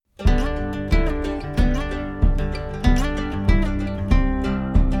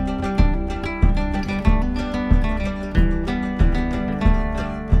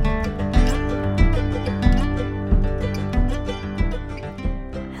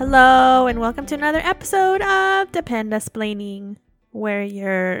Hello, and welcome to another episode of Dependasplaining, where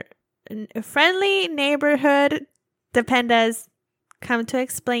your friendly neighborhood dependas come to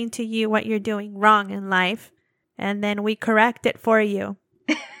explain to you what you're doing wrong in life, and then we correct it for you.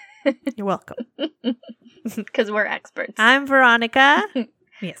 You're welcome. Because we're experts. I'm Veronica.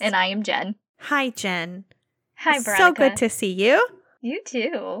 Yes. And I am Jen. Hi, Jen. Hi, Veronica. So good to see you. You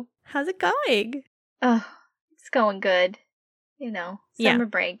too. How's it going? Oh, it's going good. You know, summer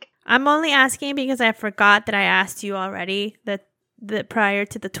break. I'm only asking because I forgot that I asked you already that prior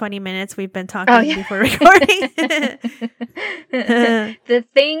to the 20 minutes we've been talking before recording. The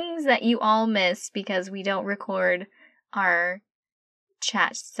things that you all miss because we don't record our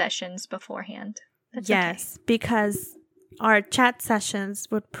chat sessions beforehand. That's yes, okay. Because our chat sessions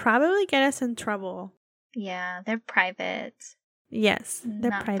would probably get us in trouble. Yeah, they're private. Yes,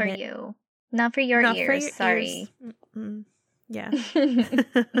 they're not private. Not for you. Not for your ears. For your Sorry. Ears. Yeah.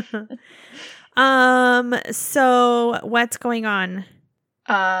 So what's going on?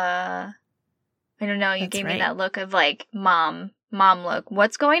 I don't know. You gave me that look of like, mom look.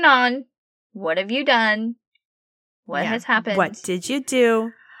 What's going on? What have you done? What has happened? What did you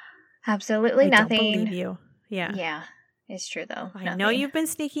do? Absolutely nothing. I don't believe you. Yeah. Yeah. It's true though. I know you've been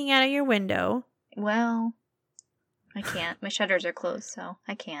sneaking out of your window. Well, I can't. My shutters are closed, so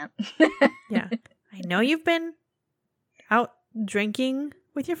I can't. Yeah. I know you've been out drinking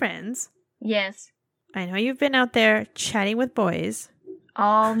with your friends. Yes. I know you've been out there chatting with boys.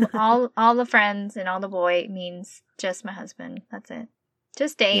 All the friends and all the boy means just my husband. That's it.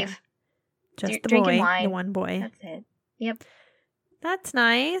 Just Dave. Yeah. Just the drinking boy, wine. the one boy. That's it. Yep. That's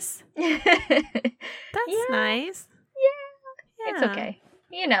nice. That's nice. Yeah. It's okay.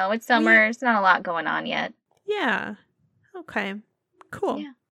 You know, it's summer. Yeah. It's not a lot going on yet. Yeah. Okay. Cool.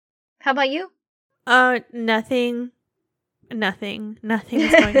 Yeah. How about you? Nothing.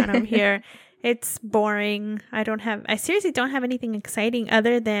 Nothing's going on over here. It's boring. I seriously don't have anything exciting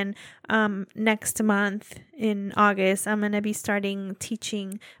other than next month in August, I'm going to be starting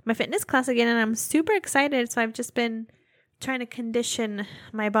teaching my fitness class again, and I'm super excited. So I've just been trying to condition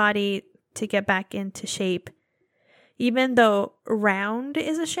my body to get back into shape. Even though round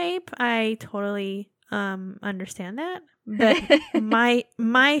is a shape, I totally understand that. But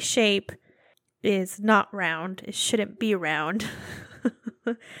my shape is not round. It shouldn't be round.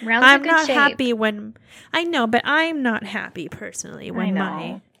 I'm not happy when I know, but I'm not happy personally when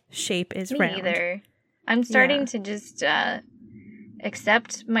my shape is round. Me either. I'm starting to just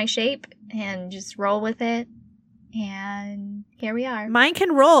accept my shape and just roll with it. And here we are. Mine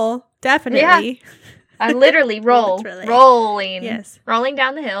can roll, definitely. Yeah. I literally roll. Rolling. Yes. Rolling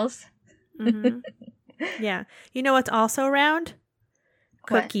down the hills. Mm-hmm. Yeah. You know what's also round?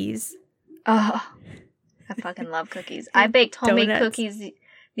 What? Cookies. Oh, I fucking love cookies. I baked homemade cookies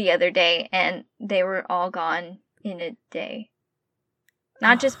the other day, and they were all gone in a day.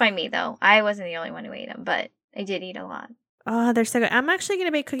 Not just by me, though. I wasn't the only one who ate them, but I did eat a lot. Oh, they're so good. I'm actually going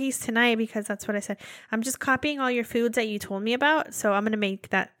to bake cookies tonight because that's what I said. I'm just copying all your foods that you told me about, so I'm going to make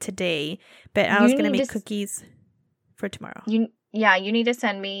that today. But I was going to make cookies for tomorrow. You need to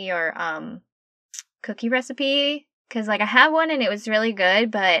send me your cookie recipe. Because, like, I have one and it was really good,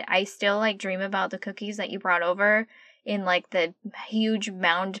 but I still, like, dream about the cookies that you brought over in, like, the huge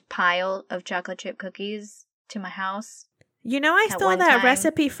mound pile of chocolate chip cookies to my house. You know, I stole that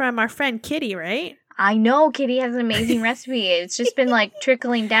recipe from our friend Kitty, right? I know. Kitty has an amazing recipe. It's just been, like,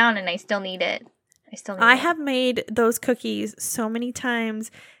 trickling down and I still need it. I have made those cookies so many times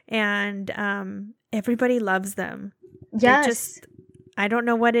and everybody loves them. Yes. I don't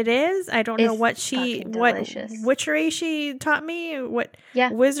know what it is. I don't know what witchery she taught me.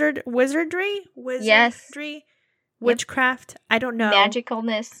 Wizardry? Yes. Witchcraft? I don't know.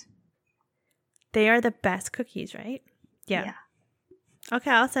 Magicalness. They are the best cookies, right? Yeah. Okay,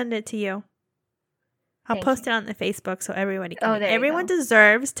 I'll send it to you. I'll post it on the Facebook so everybody can. Everyone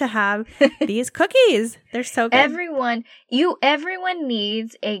deserves to have these cookies. They're so good. Everyone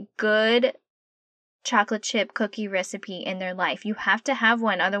needs a good chocolate chip cookie recipe in their life. You have to have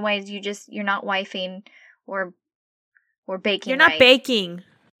one, otherwise you're not wifing or baking. You're not baking.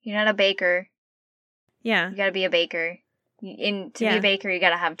 You're not a baker. Yeah. You gotta be a baker. To be a baker, you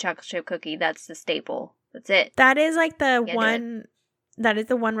gotta have chocolate chip cookie. That's the staple. That's it. That is like the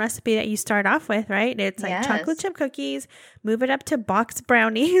one recipe that you start off with, right? It's like chocolate chip cookies, move it up to box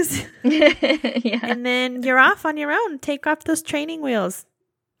brownies. Yeah. And then you're off on your own. Take off those training wheels.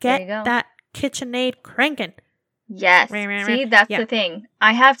 Get that KitchenAid cranking. Yes. See, that's the thing.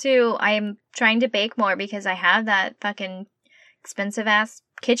 I am trying to bake more because I have that fucking expensive ass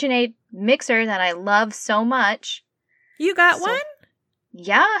KitchenAid mixer that I love so much. You got one?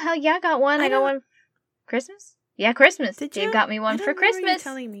 Yeah, hell yeah, I got one. I got one Christmas? Yeah, Christmas. Did Dave you? got me one for Christmas. You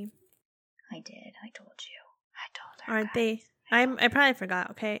telling me. I did. I told you. I told her. Aren't they? I probably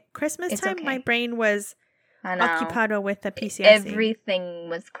forgot, okay? Christmas It's time, okay. my brain was I know. occupado with the PCSing. Everything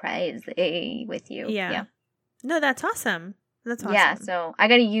was crazy with you. Yeah. No, that's awesome. That's awesome. Yeah, so I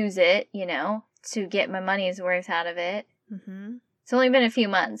got to use it, to get my money's worth out of it. Mm-hmm. It's only been a few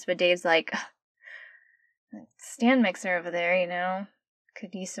months, but Dave's like, stand mixer over there,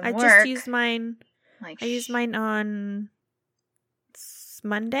 could use some work. I just used mine. I used mine on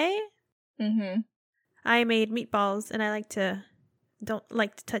Monday. Mm-hmm. I made meatballs, and I don't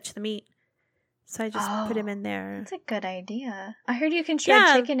like to touch the meat, so I just put them in there. That's a good idea. I heard you can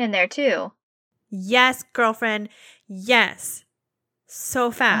shred chicken in there too. Yes, girlfriend. Yes, so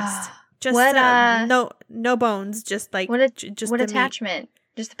fast. Just no bones. Just like what the attachment? Meat.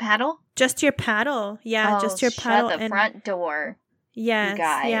 Just the paddle? Just your paddle. Yeah, just your paddle. Shut the front door. Yes, you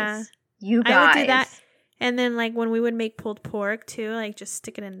guys. Yeah. You guys. I would do that. And then, like, when we would make pulled pork, too, like, just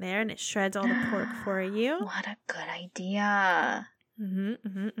stick it in there and it shreds all the pork for you. What a good idea. Mm-hmm,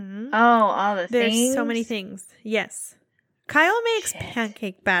 mm-hmm, mm-hmm. Oh, all the There's things. There's so many things. Yes. Kyle makes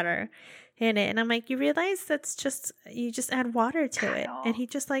pancake batter in it. And I'm like, you realize you just add water to it. And he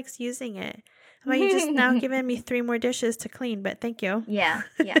just likes using it. I'm like, you just now giving me 3 more dishes to clean, but thank you. Yeah.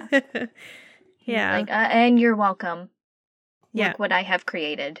 Yeah. Like, and you're welcome. Yeah. Look what I have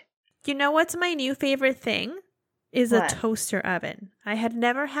created. You know what's my new favorite thing? Is a toaster oven. I had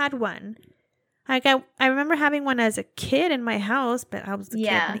never had one. Like I remember having one as a kid in my house, but I was a kid,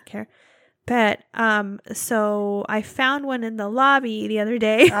 I didn't care. But so I found one in the lobby the other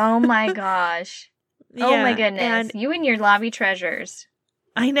day. Oh my gosh. Oh my goodness. And you and your lobby treasures.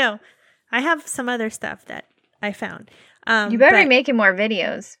 I know. I have some other stuff that I found. You better be making more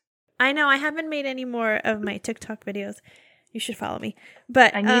videos. I know. I haven't made any more of my TikTok videos. You should follow me.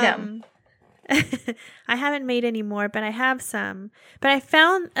 But I need them. I haven't made any more, but I have some. But I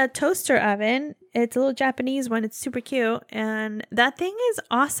found a toaster oven. It's a little Japanese one. It's super cute. And that thing is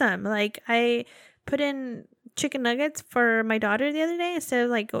awesome. Like, I put in chicken nuggets for my daughter the other day instead of,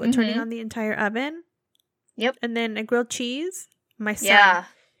 like, turning on the entire oven. Yep. And then a grilled cheese. My son,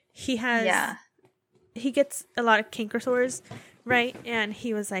 he gets a lot of canker sores. Right, and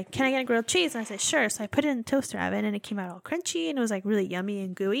he was like, can I get a grilled cheese? And I said, sure. So I put it in the toaster oven, and it came out all crunchy, and it was, like, really yummy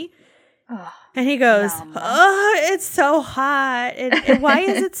and gooey. Oh, and he goes, oh, it's so hot. And why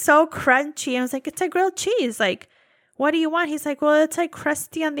is it so crunchy? And I was like, it's a grilled cheese. Like, what do you want? He's like, well, it's, like,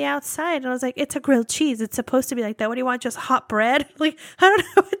 crusty on the outside. And I was like, it's a grilled cheese. It's supposed to be like that. What do you want, just hot bread? Like, I don't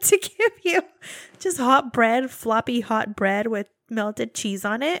know what to give you. Just hot bread, floppy hot bread with melted cheese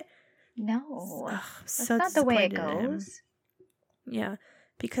on it. No, that's not the way it goes. Yeah,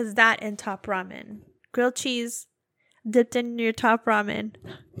 because that and top ramen. Grilled cheese dipped in your top ramen.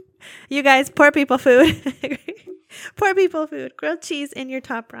 You guys, poor people food. Poor people food. Grilled cheese in your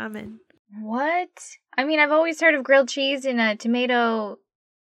top ramen. What? I mean, I've always heard of grilled cheese in a tomato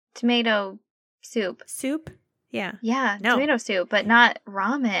soup. Soup? Yeah. Yeah, tomato soup, but not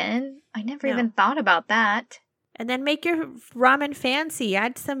ramen. I never even thought about that. And then make your ramen fancy.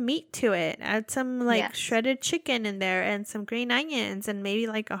 Add some meat to it. Add some shredded chicken in there and some green onions and maybe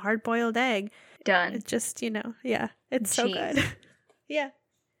like a hard-boiled egg. Done. It's just, it's so good. Yeah.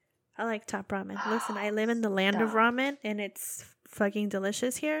 I like top ramen. Listen, I live in the land of ramen and it's fucking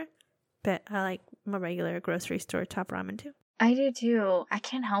delicious here. But I like my regular grocery store top ramen too. I do too. I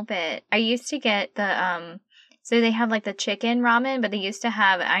can't help it. I used to get the so they have like the chicken ramen, but they used to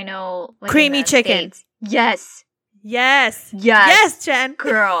have creamy chicken. States. Yes. Yes. Yes. Yes, Jen.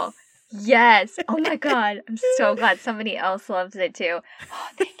 Girl. Yes. Oh my God. I'm so glad somebody else loves it too. Oh,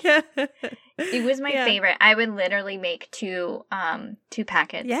 thank you. It was my favorite. I would literally make two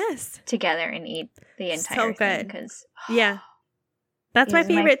packets together and eat the entire thing. Because that's my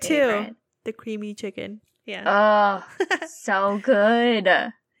favorite too. The creamy chicken. Yeah. Oh, so good.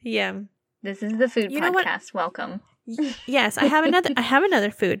 Yeah. This is the food podcast. Welcome. Yes, I have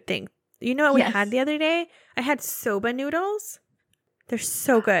another food thing. You know what we had the other day? I had soba noodles. They're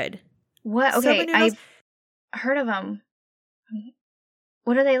so good. What? Okay, I heard of them.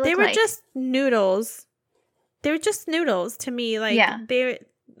 What do they look like? They were just noodles. They were just noodles to me. Like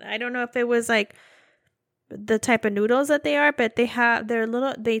I don't know if it was like the type of noodles that they are, but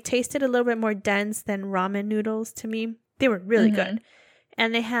they tasted a little bit more dense than ramen noodles to me. They were really good.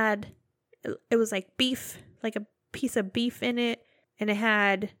 And it was like beef, like a piece of beef in it. And it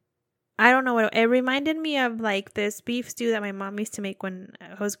had, I don't know what, it reminded me of like this beef stew that my mom used to make when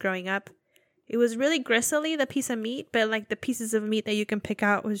I was growing up. It was really gristly, the piece of meat, but like the pieces of meat that you can pick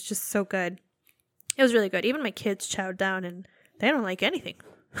out was just so good. It was really good. Even my kids chowed down and They don't like anything.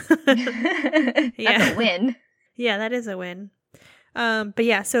 That's a win. Yeah, that is a win. But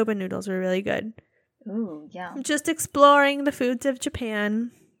yeah, soba noodles were really good. Ooh, yeah. Just exploring the foods of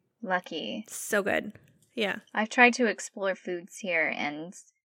Japan. Lucky. So good. Yeah. I've tried to explore foods here, and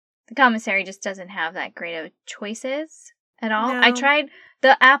the commissary just doesn't have that great of choices at all. No. I tried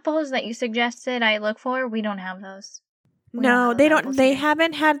the apples that you suggested I look for. We don't have those. No, they don't. apples They here.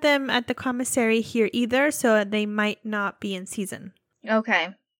 haven't had them at the commissary here either, so they might not be in season. Okay.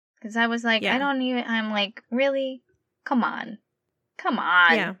 Because I was like, Yeah. I'm like, really? Come on. Come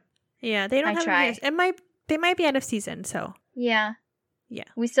on. Yeah. Yeah, they don't I have try. them here. They might be out of season, so. Yeah. Yeah.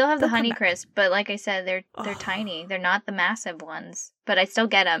 We still have the They'll come Honey back. Crisp, but like I said, they're Oh. tiny. They're not the massive ones. But I still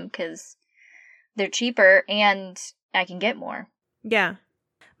get them because they're cheaper and I can get more. Yeah.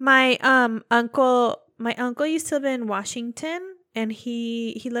 My uncle used to live in Washington, and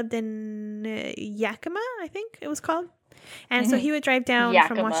he lived in Yakima, I think it was called. And so he would drive down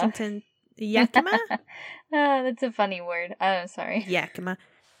from Yakima. Washington. Yakima? That's a funny word. Oh, sorry. Yakima.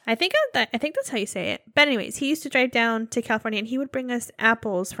 I think that's how you say it. But anyways, he used to drive down to California, and he would bring us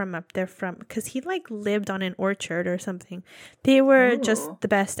apples from up there because he like lived on an orchard or something. They were just Ooh. the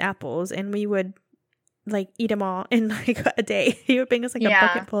best apples, and we would like eat them all in like a day. He would bring us like Yeah. a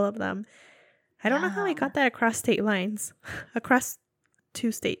bucket full of them. I don't know how he Yum. got that across state lines, across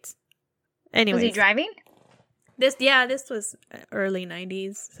 2 states. Anyways, Was he driving? this was early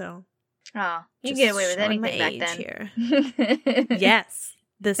 90s, so Oh, you just get away with showing my anything back age then. here. Yes,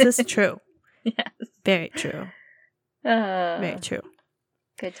 this is true. Yes. Very true. Very true.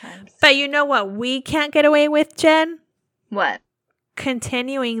 Good times. But you know what we can't get away with, Jen? What?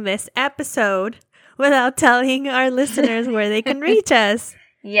 Continuing this episode without telling our listeners where they can reach us.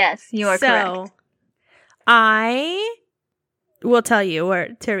 Yes, you are correct. I will tell you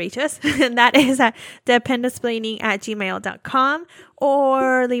where to reach us. And that is at dependasplaining@gmail.com,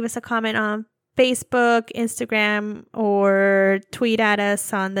 or leave us a comment on Facebook, Instagram, or tweet at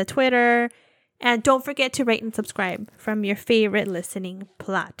us on the Twitter. And don't forget to rate and subscribe from your favorite listening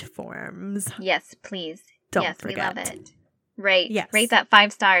platforms. Yes, please. Don't yes, forget. we love it. Rate Yes. that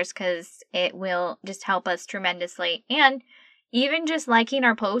 5 stars because it will just help us tremendously. And even just liking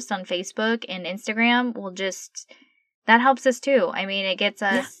our posts on Facebook and Instagram will that helps us too. I mean, it gets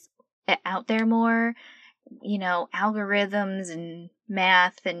us out there more, algorithms and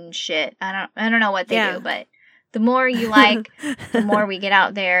math and shit. I don't know what they do, but the more you like, the more we get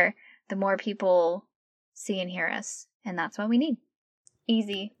out there, the more people see and hear us. And that's what we need.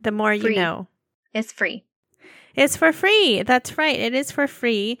 Easy. The more you Free. know. It's free. It's for free. That's right. It is for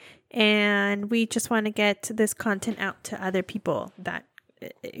free. And we just want to get this content out to other people that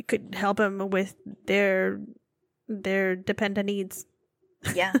it could help them with their dependent needs.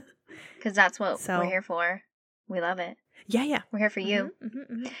 Yeah. Because that's what we're here for. We love it. Yeah. We're here for you.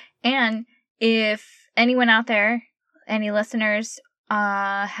 Mm-hmm. And if anyone out there, any listeners,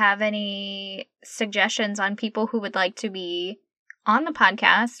 have any suggestions on people who would like to be on the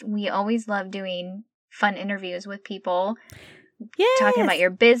podcast, we always love doing fun interviews with people. Yes. Talking about your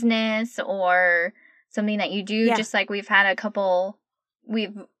business or something that you do. Yeah. Just like we've talked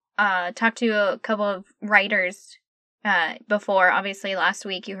to a couple of writers before. Obviously, last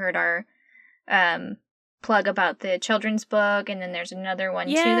week you heard our plug about the children's book, and then there's another one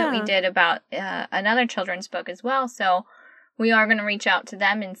too that we did about another children's book as well. So we are going to reach out to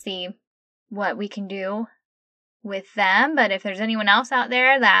them and see what we can do with them. But if there's anyone else out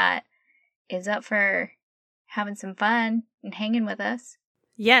there that is up for having some fun and hanging with us.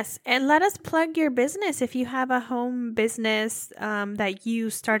 Yes, and let us plug your business. If you have a home business that you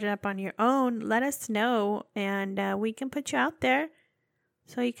started up on your own, let us know, and we can put you out there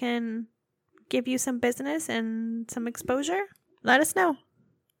so you can give you some business and some exposure. Let us know.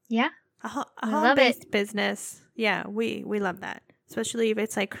 Yeah. A home-based business. Yeah, we love that, especially if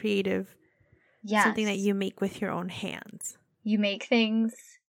it's like creative. Yes. Something that you make with your own hands. You make things,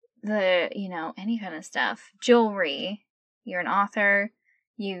 any kind of stuff. Jewelry. You're an author.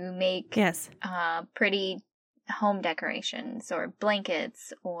 You make pretty home decorations or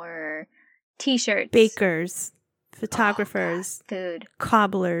blankets or t-shirts. Bakers, photographers, food,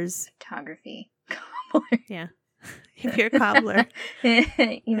 cobblers. Photography. Yeah. If you're a cobbler.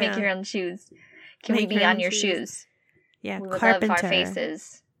 You make your own shoes. Can we be on your shoes? Yeah, we would carpenter. love our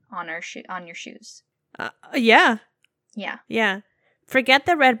faces on your shoes. Yeah. Yeah. Yeah. Forget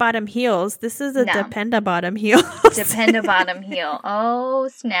the red bottom heels. This is a Dependa bottom heel. Dependa bottom heel. Oh,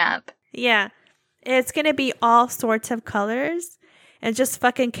 snap. Yeah. It's going to be all sorts of colors and just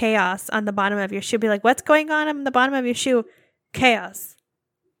fucking chaos on the bottom of your shoe. Be like, what's going on the bottom of your shoe? Chaos.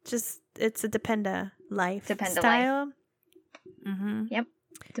 Just, it's a Dependa life Dependa style. life. Mm-hmm. Yep.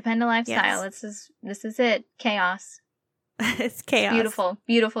 Dependent lifestyle. Yes. This is it. Chaos. It's chaos. Beautiful.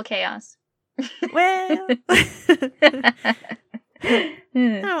 Beautiful chaos. Well,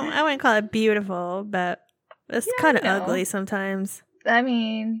 I wouldn't call it beautiful, but it's kind of ugly sometimes. I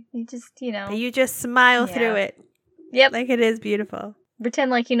mean, you just, But you just smile through it. Yep. Like it is beautiful.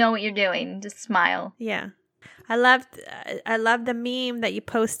 Pretend like you know what you're doing. Just smile. Yeah. I loved the meme that you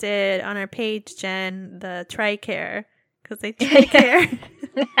posted on our page, Jen, the TRICARE, because they TRICARE.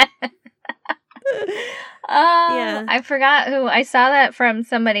 Yeah. I forgot who. I saw that from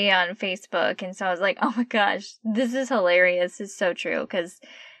somebody on Facebook, and so I was like, oh my gosh, this is hilarious. It's so true, because,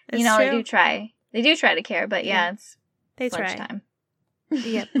 you know, true. They do try to care, but yeah, it's they lunchtime.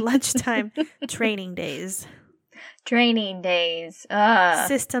 Yep, lunchtime. Training days. Training days.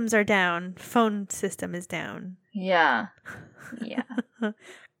 Systems are down. Phone system is down. Yeah. Yeah.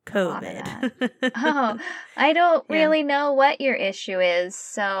 COVID. Oh, I don't really know what your issue is,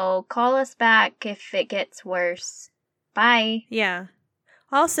 so call us back if it gets worse. Bye. Yeah.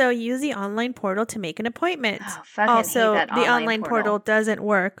 Also, use the online portal to make an appointment. Oh, fucking also, hate that the online portal doesn't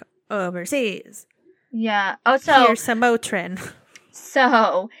work overseas. Yeah. Oh, so here's some Motrin.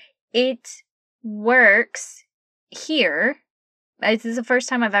 So it works here. This is the first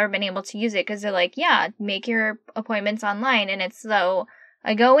time I've ever been able to use it because they're like, yeah, make your appointments online. And it's so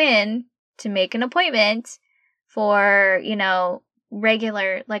I go in to make an appointment for, you know,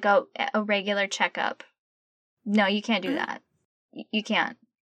 regular, like a regular checkup. No, you can't do that. You can't.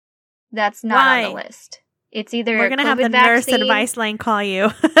 That's not on the list. It's either we're gonna COVID have the vaccine, nurse advice line call you.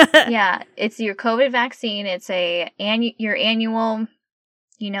 Yeah, it's your COVID vaccine. It's your annual,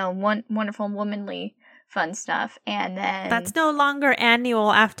 you know, wonderful womanly fun stuff, and then that's no longer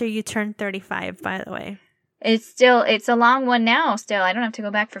annual after you turn 35. By the way, it's a long one now. Still, I don't have to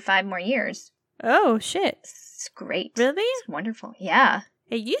go back for 5 more years. Oh shit! It's great. Really? It's wonderful. Yeah.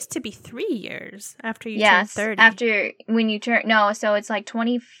 It used to be 3 years after you turn 30. After when you turn so it's like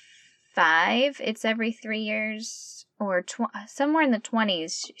 25. It's every 3 years or somewhere in the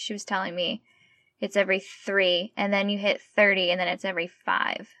 20s. She was telling me it's every 3, and then you hit 30, and then it's every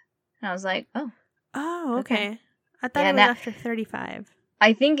 5. And I was like, oh, okay. I thought it was after 35.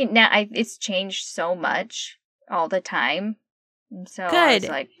 I think it's changed so much all the time. And so good.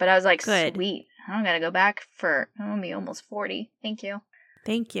 I was like, good. Sweet. I don't got to go back I'm going to be almost 40. Thank you.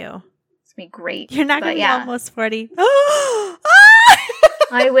 Thank you. It's going to be great. You're not going to be almost 40.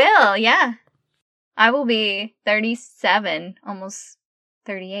 I will, yeah. I will be 37, almost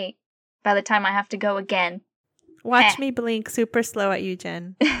 38, by the time I have to go again. Watch me blink super slow at you,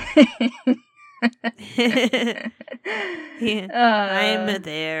 Jen. I'm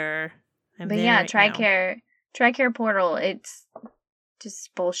there. But yeah, TRICARE portal, it's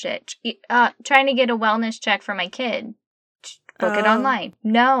just bullshit. Trying to get a wellness check for my kid. Book it online.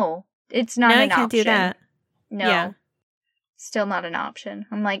 No, it's not an option. No, you can't do that. No. Yeah. Still not an option.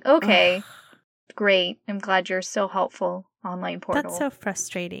 I'm like, okay, great. I'm glad you're so helpful. Online portal. That's so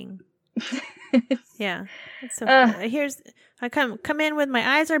frustrating. Yeah. It's so I come in with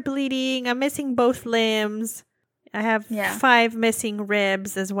my eyes are bleeding. I'm missing both limbs. I have 5 missing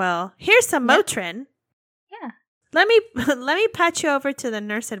ribs as well. Here's some Motrin. Yeah. Let me patch you over to the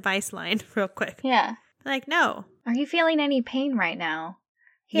nurse advice line real quick. Yeah. Like, no. Are you feeling any pain right now?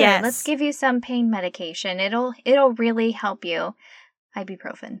 Here, yes. Let's give you some pain medication. It'll really help you.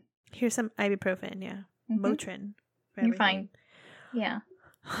 Ibuprofen. Here's some ibuprofen, yeah. Mm-hmm. Motrin. You're fine. Yeah.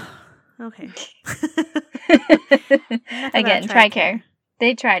 Okay. Again, TRICARE.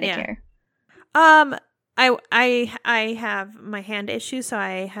 They try to care. I have my hand issues, so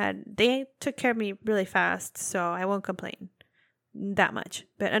they took care of me really fast, so I won't complain that much.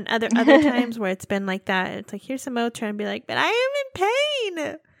 But on other times where it's been like that, it's like, here's some Motrin, and be like, but I am in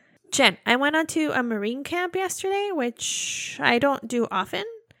pain. Jen, I went on to a Marine camp yesterday, which I don't do often.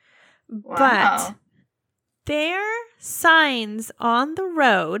 Wow. But their signs on the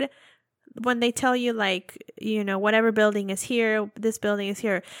road, when they tell you, like, you know, whatever building is here, this building is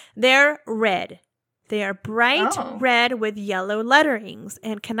here, they're red. They are bright red with yellow letterings.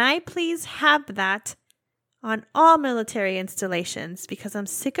 And can I please have that on all military installations? Because I'm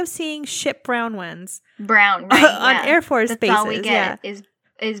sick of seeing shit brown ones. Brown, right. on Air Force bases. That's all we get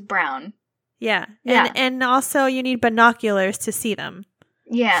is brown. Yeah. And also you need binoculars to see them.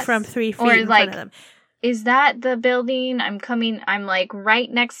 Yes. From 3 feet in front of them. Is that the building? I'm like right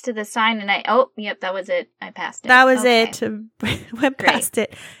next to the sign, and that was it. I passed it. That was it. Went past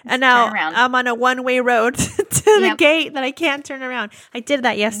it. And now I'm on a one-way road to the gate that I can't turn around. I did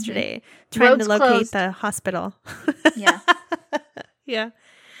that yesterday, trying to locate the hospital. Yeah. Yeah.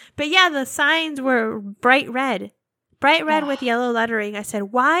 But yeah, the signs were bright red. Bright red with yellow lettering. I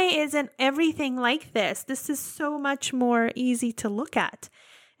said, why isn't everything like this? This is so much more easy to look at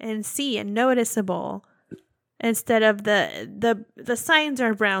and see and noticeable. Instead of the signs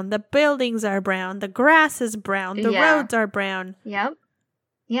are brown, the buildings are brown, the grass is brown, the roads are brown. Yep.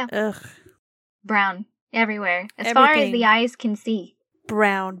 Yeah. Ugh. Brown everywhere. As far as the eyes can see.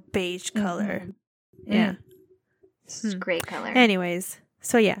 Brown, beige color. Mm-hmm. Yeah. It's a great color. Anyways,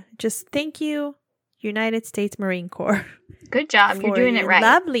 so yeah, just thank you, United States Marine Corps. Good job. You're doing it right.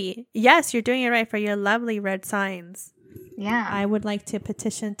 Lovely. Yes, you're doing it right for your lovely red signs. Yeah. I would like to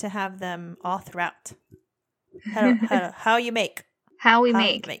petition to have them all throughout. How you make. How we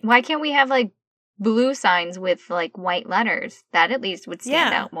make. Why can't we have like blue signs with like white letters? That at least would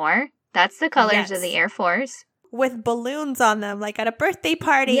stand out more. That's the colors of the Air Force. With balloons on them, like at a birthday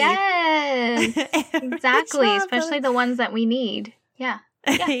party. Yes. Exactly. Especially the ones that we need. Yeah.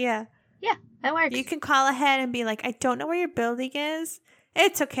 Yeah. Yeah, that works. You can call ahead and be like, I don't know where your building is.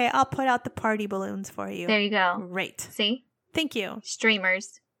 It's okay. I'll put out the party balloons for you. There you go. Great. See? Thank you.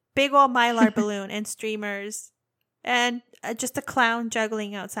 Streamers. Big old Mylar balloon and streamers and just a clown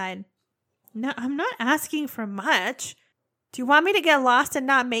juggling outside. No, I'm not asking for much. Do you want me to get lost and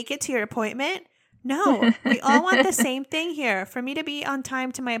not make it to your appointment? No, we all want the same thing here. For me to be on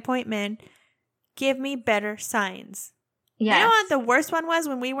time to my appointment, give me better signs. Yes. You know what the worst one was?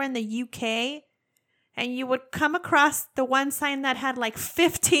 When we were in the UK and you would come across the one sign that had like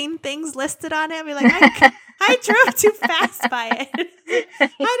 15 things listed on it. And be like, I drove too fast by it.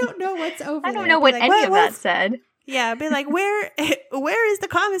 I don't know what's over there. I don't know what any of that said. Yeah, be like, where is the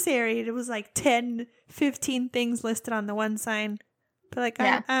commissary? And it was like 10, 15 things listed on the one sign. But like,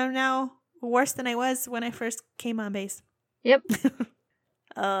 I'm now worse than I was when I first came on base. Yep.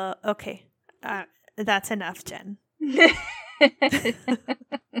 Okay. That's enough, Jen.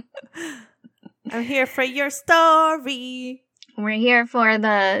 I'm here for your story. We're here for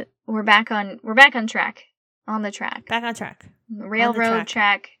we're back on track. On the track. Back on track. Railroad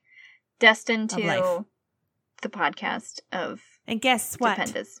track. Destined to the podcast of And guess what?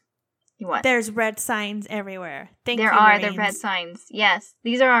 Stupendas. What? There's red signs everywhere. There are the red signs. Yes.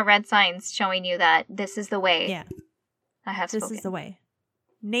 These are our red signs showing you that this is the way. Yeah. I have spoken. This is the way.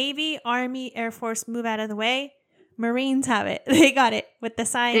 Navy, Army, Air Force, move out of the way. Marines have it. They got it with the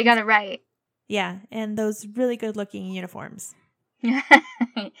signs. They got it right. Yeah. And those really good looking uniforms. Yes.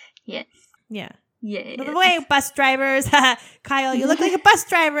 Yeah. Yes. Move away, bus drivers. Kyle, you look like a bus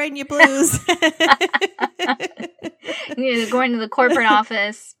driver in your blues. You're going to the corporate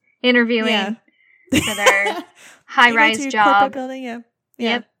office, interviewing for their high-rise job. Building, yeah.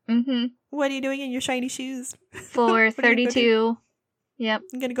 Yep. Mm-hmm. What are you doing in your shiny shoes? For 32. Yep.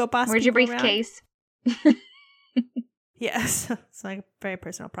 I'm going to go boss Where's your briefcase? Yes. It's like a very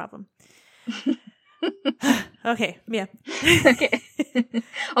personal problem. Okay. Yeah.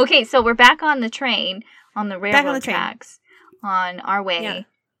 Okay, so we're back on the train, on the railroad tracks, on our way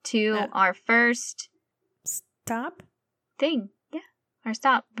to our first stop thing. Yeah, our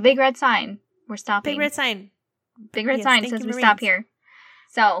stop. Big red sign. We're stopping. Big red sign. Big red sign says we stop here.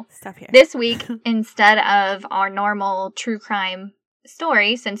 So, stop here. This week, instead of our normal true crime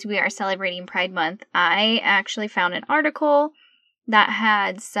story, since we are celebrating Pride Month, I actually found an article that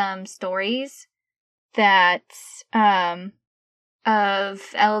had some stories that of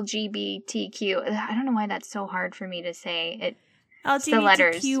LGBTQ. I don't know why that's so hard for me to say.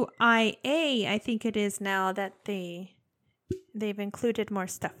 LGBTQIA, I think it is now that they've included more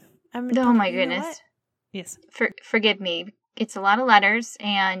stuff. Oh my goodness. Yes. Forgive me. It's a lot of letters,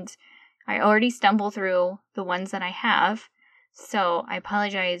 and I already stumble through the ones that I have. So I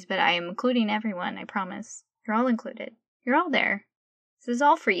apologize, but I am including everyone, I promise. You're all included. You're all there. This is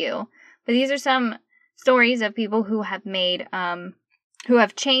all for you. But these are some stories of people who have made, who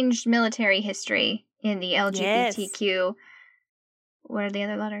have changed military history in the LGBTQ. Yes. What are the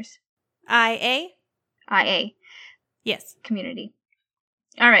other letters? IA. Yes. Community.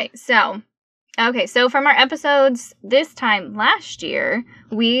 All right. So from our episodes this time last year,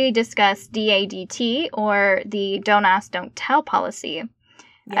 we discussed DADT, or the Don't Ask, Don't Tell policy.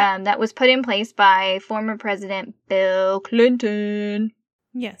 Yeah. That was put in place by former President Bill Clinton.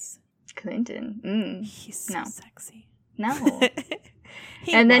 Yes. Clinton. He's so sexy. No.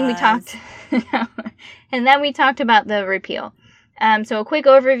 Then we talked about the repeal. So a quick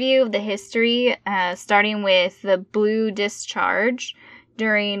overview of the history, starting with the blue discharge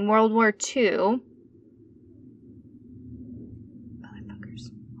during World War II.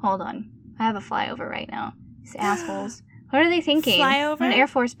 Motherfuckers. Hold on. I have a flyover right now. These assholes. What are they thinking? Flyover? An Air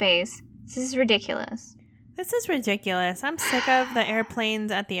Force base. This is ridiculous. This is ridiculous. I'm sick of the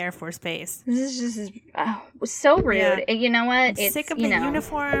airplanes at the Air Force Base. This is just... so rude. Yeah. And you know what? I'm sick of the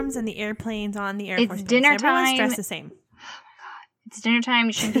uniforms and the airplanes on the Air Force Base. Dinner Everyone's time. dressed the same. Oh my god. It's dinner time.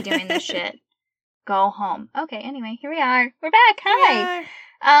 You shouldn't be doing this shit. Go home. Okay, anyway, here we are. We're back. Hi.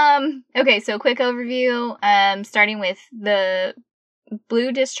 Okay, so quick overview. Starting with the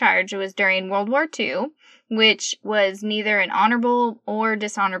blue discharge. It was during World War II, which was neither an honorable or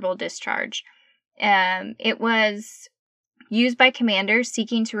dishonorable discharge. It was used by commanders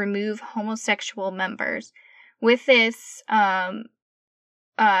seeking to remove homosexual members. With this, the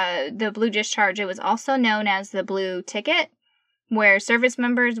blue discharge, it was also known as the blue ticket, where service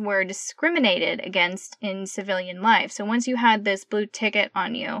members were discriminated against in civilian life. So once you had this blue ticket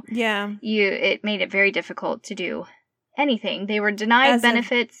on you, it made it very difficult to do anything. They were denied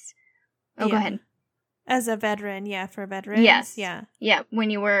benefits. Go ahead. As a veteran, for veterans. Yes. Yeah,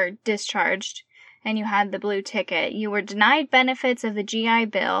 when you were discharged and you had the blue ticket, you were denied benefits of the GI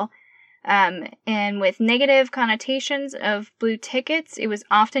Bill. And with negative connotations of blue tickets, it was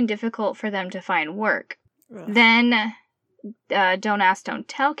often difficult for them to find work. Ugh. Then Don't Ask, Don't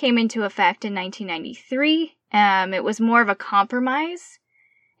Tell came into effect in 1993. It was more of a compromise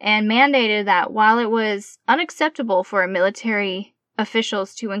and mandated that while it was unacceptable for military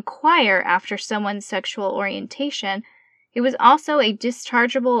officials to inquire after someone's sexual orientation, it was also a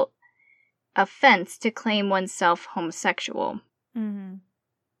dischargeable offense to claim oneself homosexual. Mm-hmm.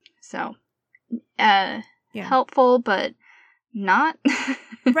 So, helpful, but not.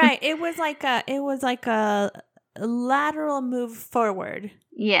 Right. It was like a lateral move forward.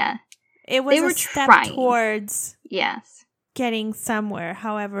 Yeah. It was a step towards getting somewhere.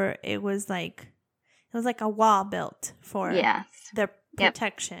 However, it was like a wall built for the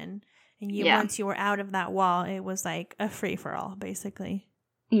protection. And once you were out of that wall, it was like a free for all, basically.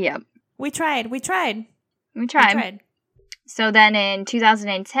 Yep. We tried. So then in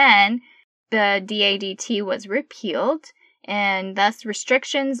 2010, the DADT was repealed, and thus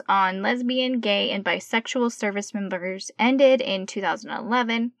restrictions on lesbian, gay, and bisexual service members ended in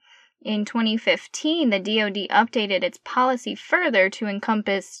 2011. In 2015, the DoD updated its policy further to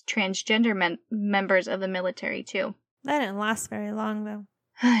encompass transgender members of the military, too. That didn't last very long, though.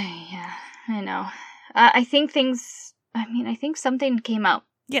 Yeah, I know. I think something came out.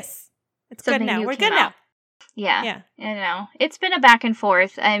 Yes. It's good now. We're good now. Yeah. I know. It's been a back and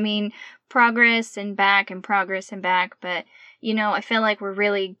forth. I mean, progress and back and progress and back, but, I feel like we're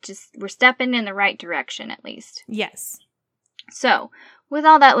stepping in the right direction, at least. Yes. So, with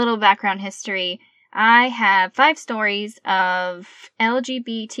all that little background history, I have 5 stories of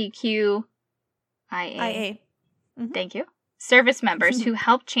LGBTQIA. Mm-hmm. Thank you. Service members who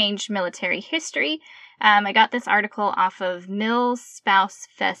helped change military history. I got this article off of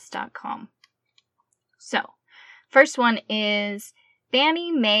milspousefest.com. So, first one is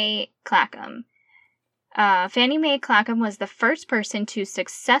Fannie Mae Clackham. Fannie Mae Clackham was the first person to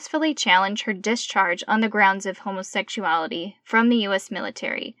successfully challenge her discharge on the grounds of homosexuality from the U.S.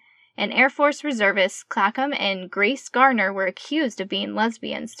 military. An Air Force reservist, Clackham and Grace Garner were accused of being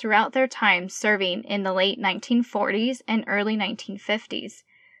lesbians throughout their time serving in the late 1940s and early 1950s.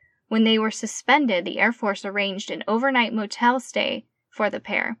 When they were suspended, the Air Force arranged an overnight motel stay for the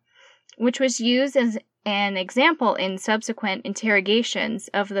pair, which was used as an example in subsequent interrogations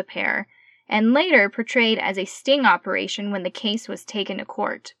of the pair, and later portrayed as a sting operation when the case was taken to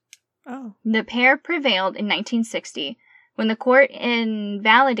court. Oh. The pair prevailed in 1960, when the court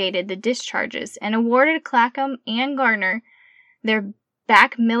invalidated the discharges and awarded Clackham and Garner their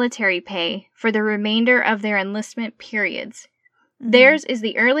back military pay for the remainder of their enlistment periods. Mm-hmm. Theirs is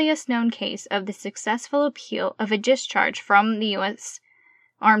the earliest known case of the successful appeal of a discharge from the U.S.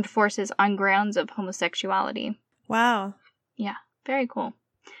 Armed Forces on grounds of homosexuality. Wow. Yeah, very cool.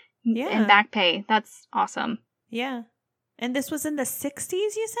 Yeah. And back pay. That's awesome. Yeah. And this was in the 60s,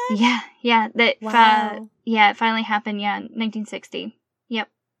 you said? Yeah. Wow. It finally happened, 1960. Yep.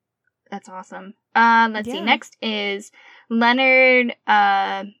 That's awesome. Let's see. Next is Leonard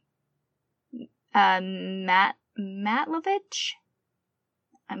Matlovich.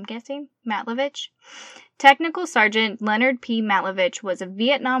 I'm guessing. Matlovich. Technical Sergeant Leonard P. Matlovich was a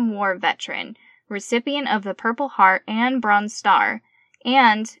Vietnam War veteran, recipient of the Purple Heart and Bronze Star,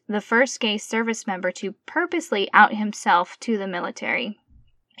 and the first gay service member to purposely out himself to the military.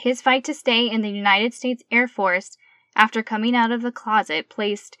 His fight to stay in the United States Air Force after coming out of the closet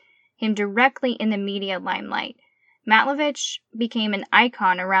placed him directly in the media limelight. Matlovich became an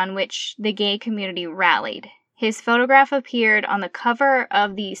icon around which the gay community rallied. His photograph appeared on the cover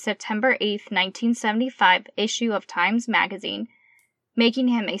of the September 8, 1975 issue of Times Magazine, making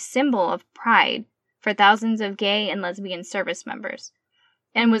him a symbol of pride for thousands of gay and lesbian service members,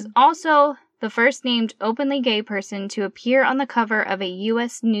 and was also the first named openly gay person to appear on the cover of a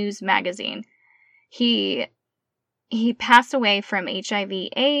U.S. news magazine. He passed away from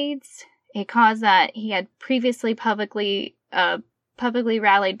HIV/AIDS, a cause that he had previously publicly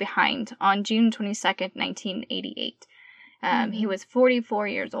rallied behind on June 22nd, 1988. He was 44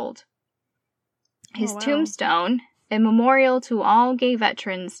 years old. His tombstone, a memorial to all gay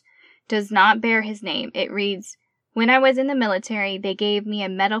veterans, does not bear his name. It reads, "When I was in the military, they gave me a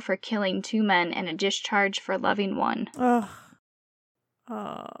medal for killing 2 men and a discharge for loving 1. Oh.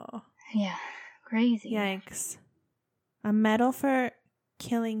 Yeah, crazy. Yikes. A medal for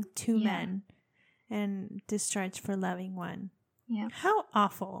killing 2 men and discharge for loving 1. Yeah. How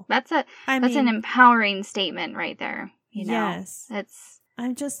awful. That's an empowering statement right there. You know? Yes.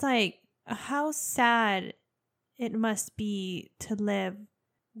 I'm just like, how sad it must be to live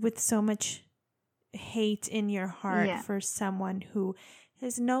with so much hate in your heart for someone who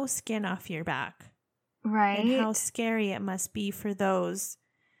has no skin off your back. Right. And how scary it must be for those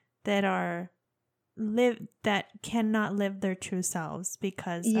that that cannot live their true selves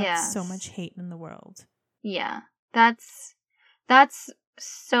because of so much hate in the world. Yeah. That's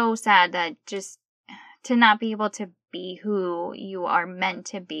so sad, that just to not be able to be who you are meant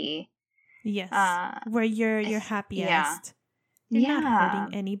to be. Yes. Where you're happiest. You're not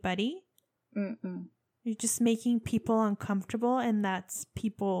hurting anybody. Mm-mm. You're just making people uncomfortable, and that's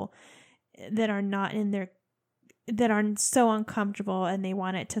people that are not that are so uncomfortable and they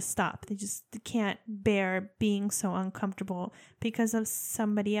want it to stop. They can't bear being so uncomfortable because of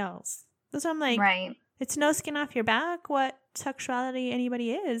somebody else. So I'm like, right. It's no skin off your back what sexuality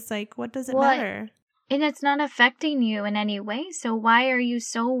anybody is. Like, what does it matter? And it's not affecting you in any way. So why are you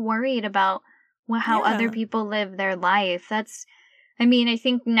so worried about how other people live their life? I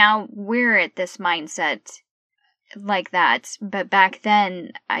think now we're at this mindset like that. But back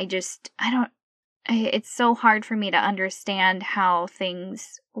then, it's so hard for me to understand how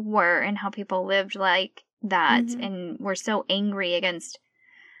things were and how people lived like that. Mm-hmm. And we're so angry against.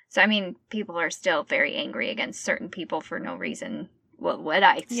 So, people are still very angry against certain people for no reason. Well, what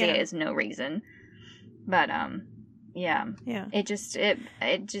I say is no reason. But,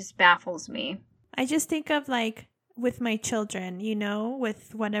 it just baffles me. I just think of, like, with my children,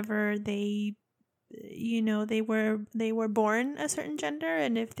 with whatever they were born a certain gender,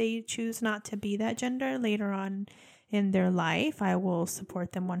 and if they choose not to be that gender later on in their life, I will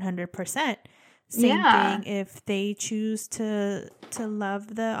support them 100%. Same thing if they choose to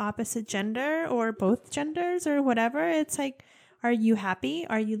love the opposite gender or both genders or whatever. It's like, are you happy?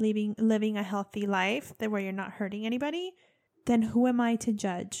 Are you living a healthy life where you're not hurting anybody? Then who am I to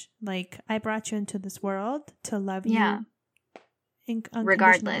judge? Like, I brought you into this world to love you unconditionally.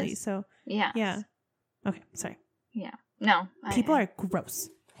 Regardless. So, yeah. Okay, sorry. Yeah. No. People are gross.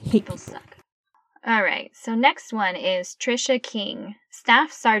 People suck. All right. So next one is Trisha King.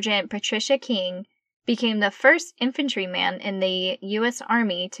 Staff Sergeant Patricia King became the first infantryman in the U.S.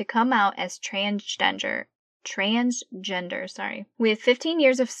 Army to come out as transgender. With 15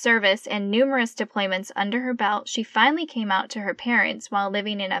 years of service and numerous deployments under her belt, she finally came out to her parents while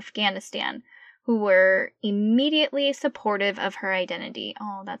living in Afghanistan, who were immediately supportive of her identity.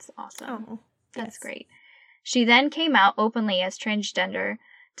 Oh, that's awesome. Oh, that's great. She then came out openly as transgender,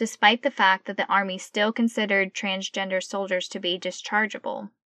 despite the fact that the Army still considered transgender soldiers to be dischargeable.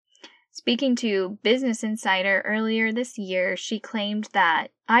 Speaking to Business Insider earlier this year, she claimed that,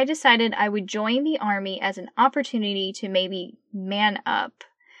 "I decided I would join the Army as an opportunity to maybe man up.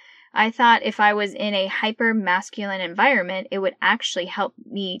 I thought if I was in a hyper-masculine environment, it would actually help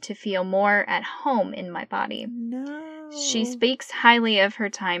me to feel more at home in my body." No. She speaks highly of her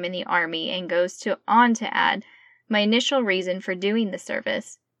time in the Army and goes on to add, "My initial reason for doing the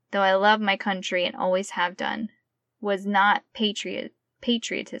service, though I love my country and always have done, was not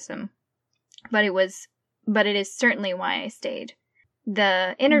patriotism. But it is certainly why I stayed."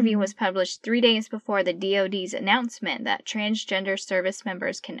 The interview was published 3 days before the DoD's announcement that transgender service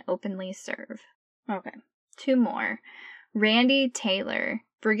members can openly serve. Okay, 2 more. Randy Taylor.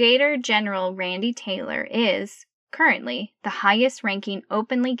 Brigadier General Randy Taylor is, currently, the highest-ranking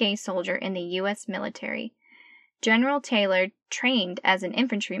openly gay soldier in the U.S. military. General Taylor, trained as an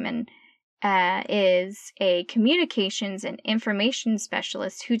infantryman, is a communications and information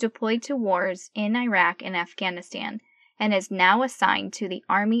specialist who deployed to wars in Iraq and Afghanistan and is now assigned to the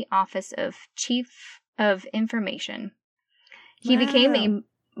Army Office of Chief of Information. He became a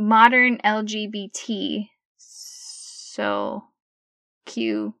modern LGBT, so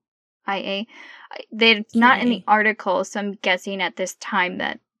QIA. They're not in the article, so I'm guessing at this time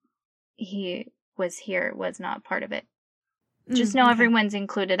that he was here was not part of it. Just know okay. everyone's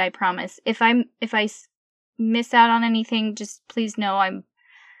included, I promise. If I miss out on anything, just please know I'm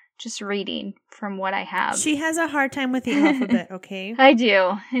just reading from what I have. She has a hard time with the alphabet, okay? I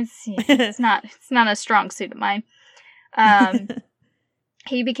do. It's not a strong suit of mine.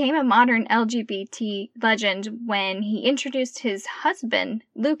 He became a modern LGBT legend when he introduced his husband,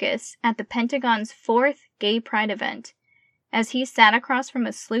 Lucas, at the Pentagon's 4th Gay Pride event. As he sat across from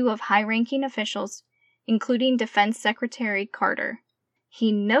a slew of high-ranking officials, including Defense Secretary Carter,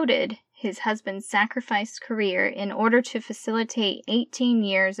 he noted his husband's sacrificed career in order to facilitate 18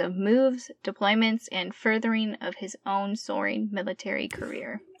 years of moves, deployments, and furthering of his own soaring military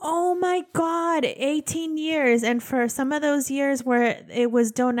career. Oh my God, 18 years. And for some of those years where it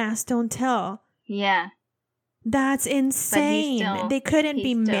was don't ask, don't tell. Yeah. That's insane. They couldn't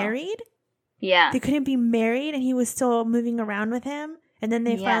be married? Yeah. They couldn't be married and he was still moving around with him? And then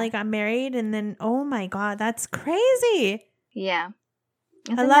they finally got married and then, oh my God, that's crazy. Yeah.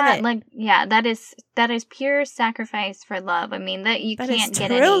 I love it. Like, yeah, that is pure sacrifice for love. I mean, that you can't get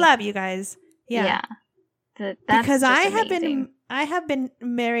true love, you guys. Yeah. That's because amazing. I have been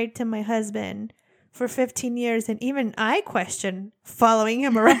married to my husband for 15 years and even I question following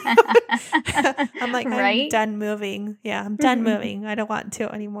him around. I'm like, I'm done moving. Yeah, I'm done moving. I don't want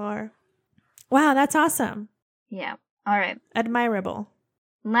to anymore. Wow, that's awesome. Yeah. All right. Admirable.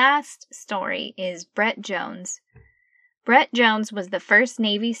 Last story is Brett Jones. Brett Jones was the first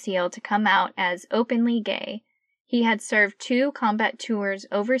Navy SEAL to come out as openly gay. He had served 2 combat tours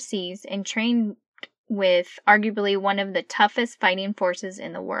overseas and trained with arguably one of the toughest fighting forces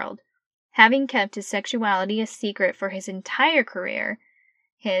in the world. Having kept his sexuality a secret for his entire career,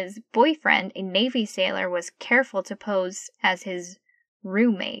 his boyfriend, a Navy sailor, was careful to pose as his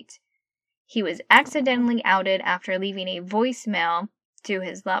roommate. He was accidentally outed after leaving a voicemail to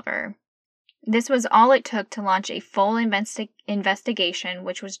his lover. This was all it took to launch a full investigation,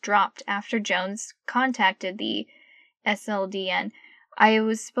 which was dropped after Jones contacted the SLDN. I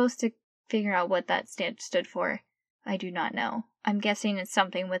was supposed to figure out what that stood for. I do not know. I'm guessing it's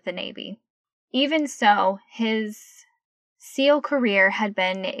something with the Navy. Even so, his SEAL career had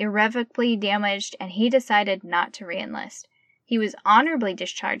been irrevocably damaged and he decided not to re-enlist. He was honorably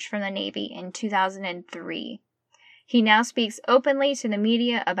discharged from the Navy in 2003. He now speaks openly to the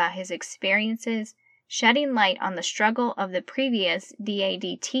media about his experiences, shedding light on the struggle of the previous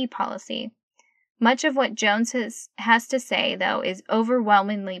DADT policy. Much of what Jones has to say, though, is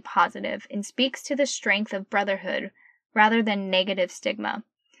overwhelmingly positive and speaks to the strength of brotherhood rather than negative stigma.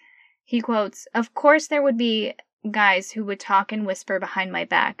 He quotes, "Of course there would be guys who would talk and whisper behind my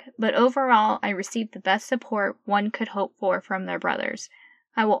back, but overall I received the best support one could hope for from their brothers.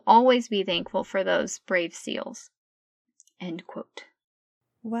 I will always be thankful for those brave SEALs." End quote.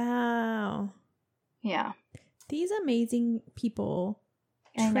 Wow. Yeah. These amazing people,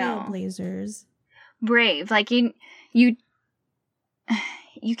 trailblazers. Brave. Like you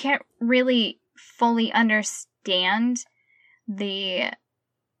can't really fully understand the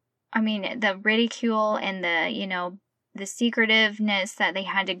ridicule and the secretiveness that they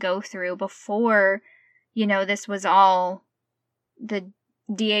had to go through before, this was all the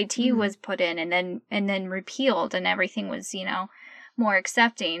DAT was put in and then repealed and everything was, more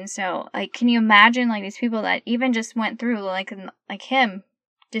accepting. So, like, can you imagine, like, these people that even just went through, like him,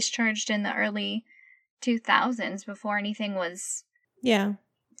 discharged in the early 2000s before anything was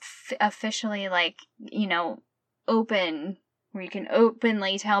officially, like, open, where you can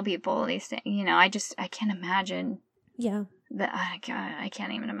openly tell people these things. I can't imagine. Yeah. I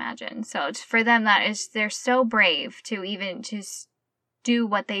can't even imagine. So for them, they're so brave to even just do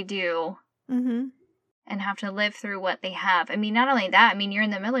what they do and have to live through what they have. I mean, not only that, you're in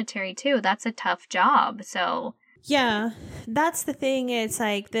the military too. That's a tough job. So yeah, that's the thing. It's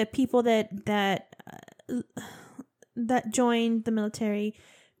like the people that joined the military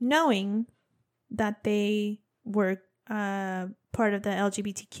knowing that they were part of the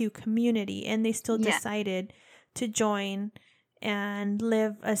LGBTQ community and they still decided to join and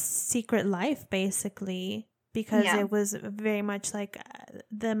live a secret life, basically, because it was very much like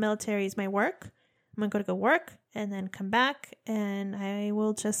the military is my work. I'm going to go work and then come back and I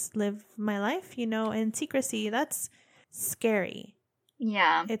will just live my life, in secrecy. That's scary.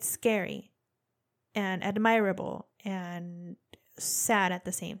 Yeah. It's scary and admirable and sad at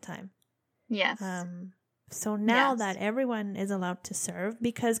the same time. Yes. So now that everyone is allowed to serve,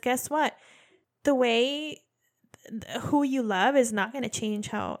 because guess what? The way who you love is not going to change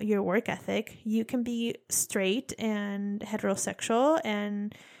how your work ethic. You can be straight and heterosexual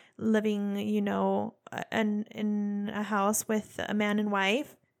and living, in a house with a man and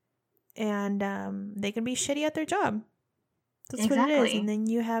wife, and they can be shitty at their job. That's what it is. And then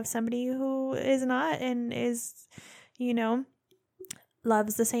you have somebody who is not and is, you know,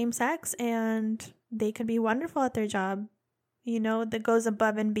 loves the same sex, and they could be wonderful at their job, you know, that goes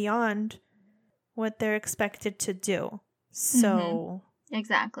above and beyond what they're expected to do. So.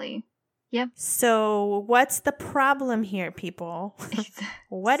 Exactly. Yep. So what's the problem here, people?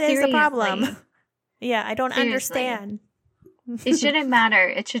 What is the problem? Yeah, I don't understand. It shouldn't matter.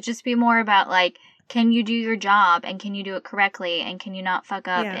 It should just be more about, like, can you do your job, and can you do it correctly, and can you not fuck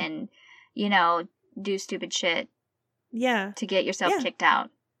up and, you know, do stupid shit to get yourself kicked out.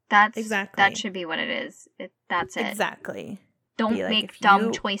 That's exactly. That should be what it is. That's it. Exactly. Don't make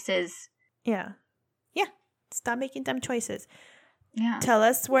dumb choices. Yeah. Yeah. Stop making dumb choices. Yeah. Tell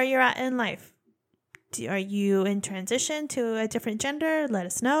us where you're at in life. Are you in transition to a different gender? Let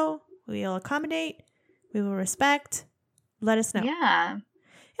us know. We'll accommodate. We will respect. Let us know. Yeah. It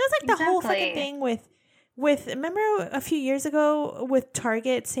was like the whole fucking thing with remember a few years ago with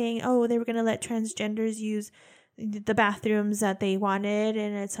Target saying, oh, they were going to let transgenders use the bathrooms that they wanted,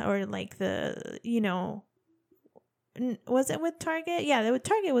 and it's, or like the, you know, was it with Target? Yeah,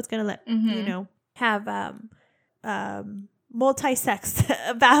 Target was going to let, you know, have multi-sex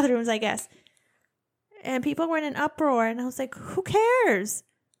bathrooms, I guess. And people were in an uproar, and I was like, who cares?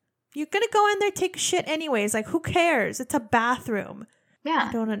 You're going to go in there, take shit anyways. Like, who cares? It's a bathroom. Yeah.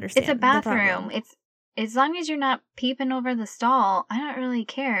 I don't understand. It's a bathroom. It's, as long as you're not peeping over the stall, I don't really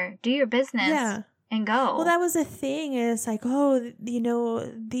care. Do your business and go. Well, that was the thing, is like, oh, you know,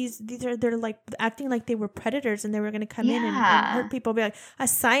 they're like acting like they were predators, and they were going to come in and hurt people. Be like, a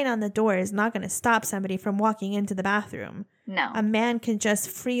sign on the door is not going to stop somebody from walking into the bathroom. No. A man can just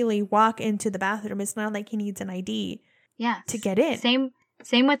freely walk into the bathroom. It's not like he needs an ID to get in.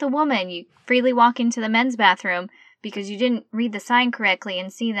 Same with a woman. You freely walk into the men's bathroom because you didn't read the sign correctly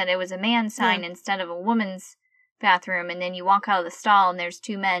and see that it was a man's sign instead of a woman's bathroom. And then you walk out of the stall and there's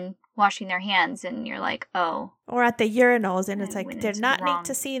two men washing their hands, and you're like, oh. Or at the urinals, and it's like, did not need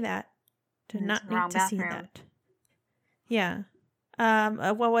to see that. Did not need to see that. Yeah.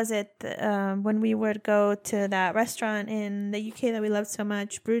 What was it? When we would go to that restaurant in the UK that we loved so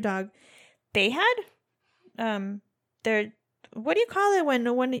much, Brewdog, they had their, what do you call it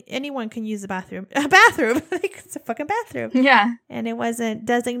when anyone can use a bathroom? A bathroom. Like, it's a fucking bathroom. Yeah. And it wasn't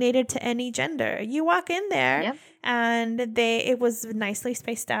designated to any gender. You walk in there and it was nicely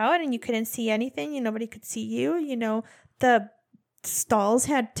spaced out, and you couldn't see anything. Nobody could see you. You know, the stalls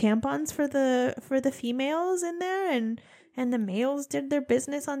had tampons for the females in there, and the males did their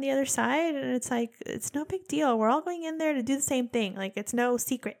business on the other side. And it's like, it's no big deal. We're all going in there to do the same thing. Like, it's no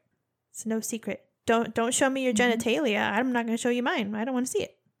secret. It's no secret. Don't show me your genitalia. I'm not going to show you mine. I don't want to see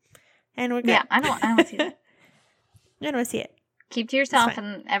it. And we're good. Yeah, I don't want to see that. I don't want to see it. Keep to yourself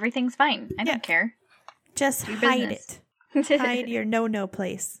and everything's fine. I don't care. Just hide it. Hide your no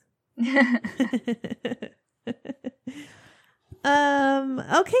place. Okay.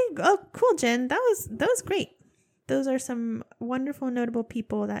 Oh, cool, Jen. That was great. Those are some wonderful, notable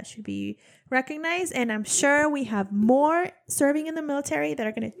people that should be recognized. And I'm sure we have more serving in the military that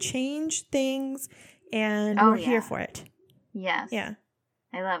are going to change things. And we're here for it. Yes. Yeah.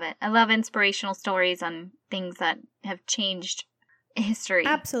 I love it. I love inspirational stories on things that have changed history.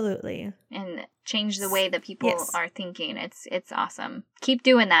 Absolutely. And changed the way that people are thinking. It's awesome. Keep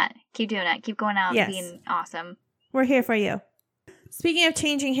doing that. Keep doing it. Keep going out and being awesome. We're here for you. Speaking of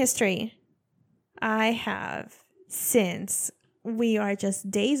changing history, I have, since we are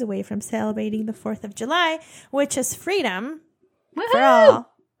just days away from celebrating the 4th of July, which is freedom for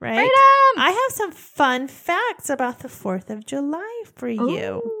all, right? Freedom! I have some fun facts about the 4th of July for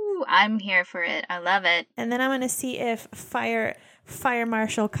you. Ooh, I'm here for it. I love it. And then I'm going to see if Fire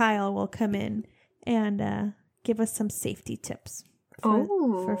Marshal Kyle will come in and give us some safety tips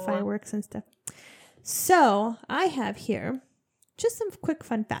for fireworks and stuff. So I have here just some quick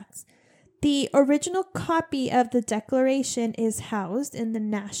fun facts. The original copy of the Declaration is housed in the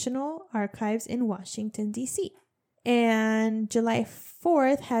National Archives in Washington, D.C. And July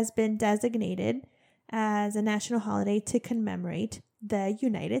 4th has been designated as a national holiday to commemorate the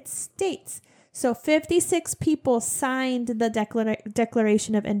United States. So 56 people signed the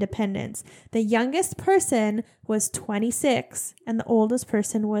Declaration of Independence. The youngest person was 26 and the oldest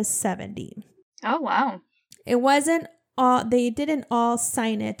person was 70. Oh, wow. It wasn't they didn't all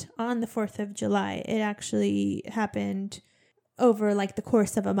sign it on the 4th of July. It actually happened over like the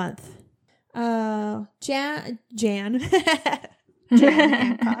course of a month. Jan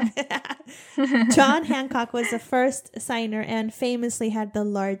Hancock. John Hancock was the first signer and famously had the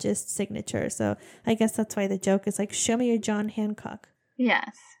largest signature. So I guess that's why the joke is like, show me your John Hancock.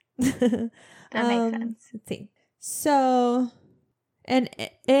 Yes. That makes sense. Let's see. So And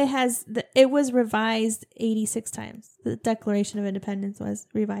it was revised 86 times. The Declaration of Independence was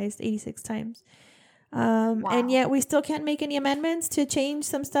revised 86 times. Wow. And yet we still can't make any amendments to change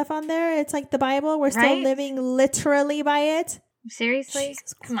some stuff on there. It's like the Bible. We're still Right? living literally by it. Seriously?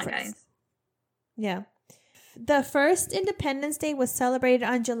 Jesus Come on, Christ. guys. Yeah. The first Independence Day was celebrated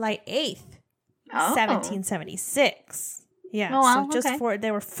on July 8th, Oh. 1776. Yeah. Oh, wow, So just okay.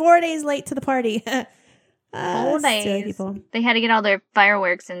 they were 4 days late to the party. 4 silly days. people. They had to get all their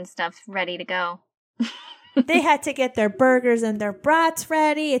fireworks and stuff ready to go. They had to get their burgers and their brats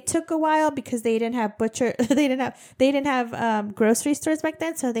ready. It took a while because they didn't have they didn't have grocery stores back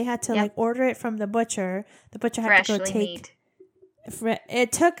then, so they had to like order it from the butcher. The butcher had to go Freshly take meat.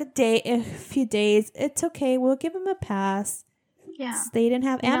 it took a few days. It's okay. We'll give them a pass. Yeah. They didn't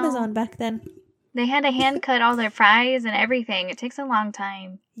have You know, Amazon back then. They had to hand cut all their fries and everything. It takes a long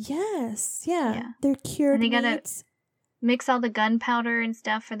time. Yes. Yeah. Yeah. They're cured And they gotta meats. mix all the gunpowder and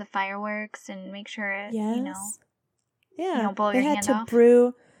stuff for the fireworks and make sure it, Yes. Yeah. you don't blow they your had hand to off.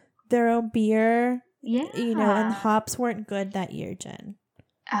 brew their own beer. Yeah. And hops weren't good that year, Jen.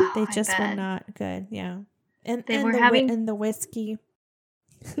 Oh, They I just were bet. not good. Yeah. And They and were the having- and the whiskey.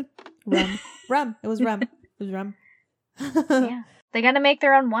 rum. It was rum. It was rum. Yeah. They got to make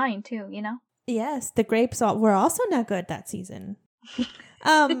their own wine too, you know? Yes, the grapes were also not good that season.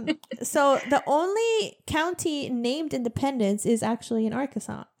 So the only county named Independence is actually in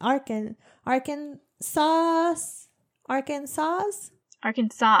Arkansas. Arkansas.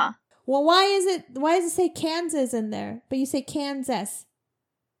 Arkansas. Well, why does it say Kansas in there? But you say Kansas.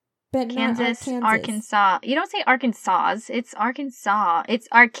 But Kansas, not Arkansas. You don't say Arkansas. It's Arkansas. It's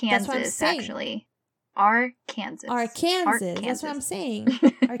Arkansas, saying. actually. Arkansas. Arkansas. That's what I'm saying.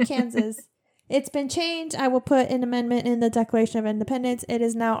 Arkansas. It's been changed. I will put an amendment in the Declaration of Independence. It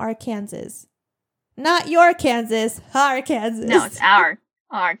is now Arkansas. Not your Kansas. Arkansas. No, it's our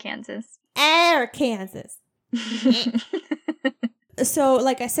Kansas. Arkansas. So,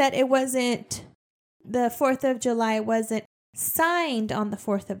 like I said, it wasn't, the 4th of July wasn't signed on the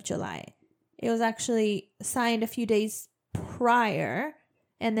 4th of July. It was actually signed a few days prior,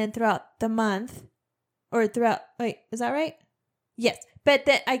 and then throughout the month, wait, is that right? Yes. But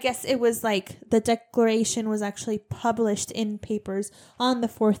I guess it was like the declaration was actually published in papers on the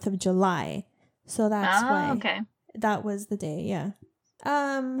 4th of July. So that's why okay. that was the day, yeah.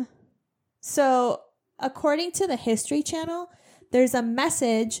 So according to the History Channel, there's a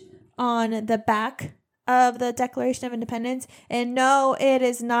message on the back of the Declaration of Independence, and no, it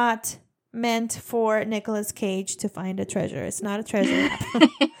is not meant for Nicolas Cage to find a treasure. It's not a treasure map.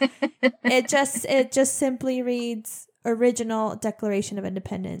 It just simply reads Original Declaration of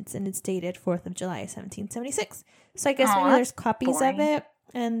Independence, and it's dated 4th of July, 1776. So I guess maybe there's copies boring. of it,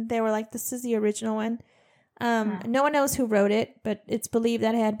 and they were like, this is the original one. No one knows who wrote it, but it's believed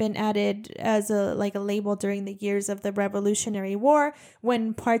that it had been added as a label during the years of the Revolutionary War,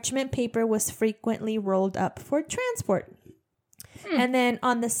 when parchment paper was frequently rolled up for transport. And then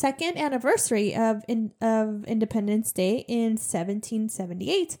on the second anniversary of Independence Day in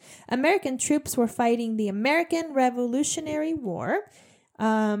 1778, American troops were fighting the American Revolutionary War.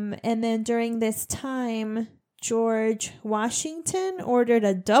 And then during this time, George Washington ordered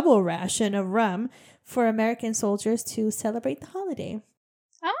a double ration of rum for American soldiers to celebrate the holiday.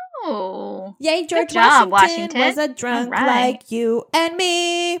 Oh. Yay, George Good job, Washington was a drunk All right. like you and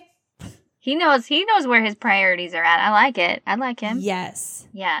me. He knows where his priorities are at. I like it. I like him. Yes.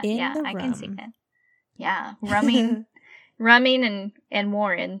 Yeah, In yeah, the I can see rum. that. Yeah, rumming and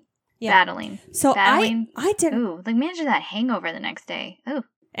Warren battling. So Battling. I didn't. Ooh, like imagine that hangover the next day. Ooh.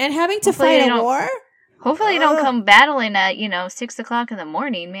 And having to Hopefully fight they a don't- war? Hopefully you don't come battling at, 6:00 in the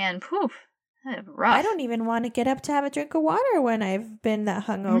morning, man. Poof. That's rough. I don't even want to get up to have a drink of water when I've been that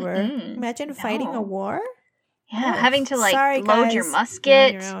hungover. Mm-mm. Imagine fighting a No. war. Yeah, Oh, having to sorry, load your guys.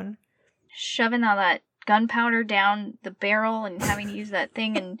 musket, You're on your own. shoving all that gunpowder down the barrel and having to use that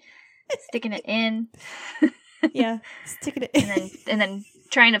thing and sticking it in. Yeah, sticking it. and then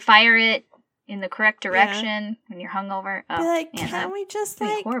trying to fire it in the correct direction when you're hungover. Oh, Be like, man, can that'd we just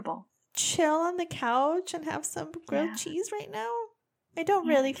be horrible. chill on the couch and have some grilled Yeah. cheese right now? I don't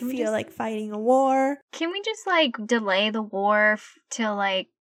Yeah, really can we feel just- like fighting a war. Can we just delay the war till the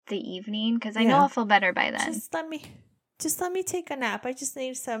evening? Because I know Yeah. I'll feel better by then. Just let me take a nap. I just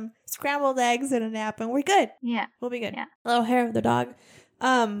need some scrambled eggs and a nap, and we're good. Yeah. We'll be good. Yeah. Little hair of the dog.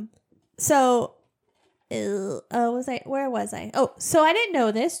 So, where was I? Oh, so I didn't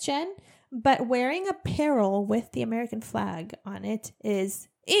know this, Jen, but wearing apparel with the American flag on it is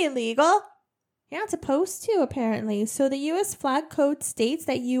illegal. You're not supposed to, apparently. So the U.S. flag code states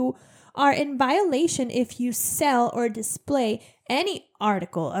that you are in violation if you sell or display any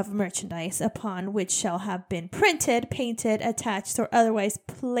article of merchandise upon which shall have been printed, painted, attached, or otherwise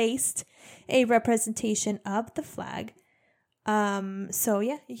placed a representation of the flag. So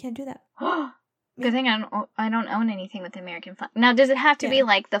yeah, you can't do that. Good thing I don't own anything with the American flag. Now, does it have to be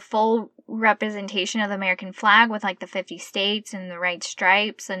like the full representation of the American flag with like the 50 states and the right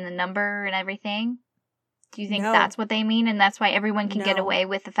stripes and the number and everything? Do you think that's what they mean, and that's why everyone can get away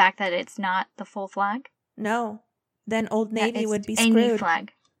with the fact that it's not the full flag? No. Then Old Navy would be screwed. Any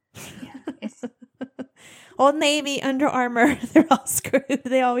flag. Yeah, it's Old Navy, Under Armour, they're all screwed.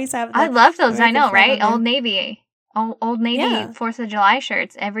 They always have I love those, American I know, flag right? on Old Navy. Old Navy 4th of July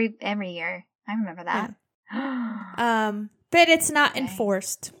shirts every year. I remember that. Yeah. But it's not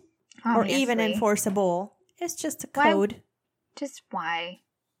enforced. Obviously. Or even enforceable. It's just a code. Just why?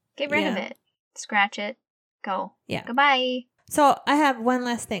 Get rid of it. Scratch it. Go. Yeah. Goodbye. So I have one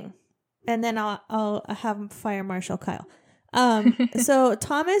last thing, and then I'll have Fire Marshal Kyle. So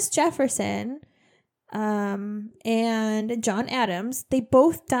Thomas Jefferson, and John Adams, they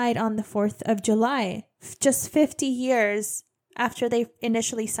both died on the 4th of July, just 50 years after they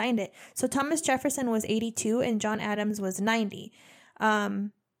initially signed it. So Thomas Jefferson was 82 and John Adams was 90.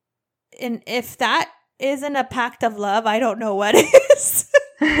 And if that isn't a pact of love, I don't know what is.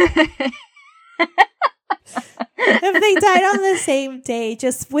 If they died on the same day,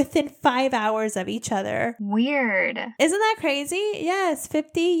 just within 5 hours of each other. Weird. Isn't that crazy? Yes,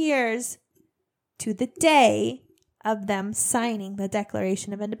 50 years to the day of them signing the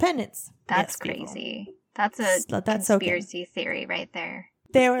Declaration of Independence. That's crazy. That's a conspiracy theory right there.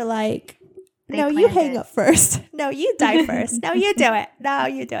 They were like, no, you hang up first. No, you die first. No, you do it. No,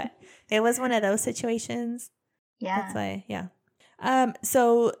 you do it. It was one of those situations. Yeah. That's why, yeah.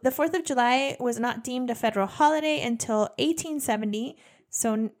 So the 4th of July was not deemed a federal holiday until 1870,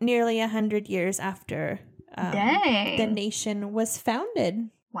 so nearly 100 years after the nation was founded.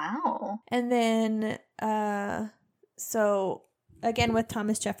 Wow. And then, so again with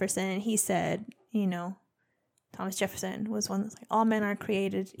Thomas Jefferson, he said, Thomas Jefferson was one that's like, all men are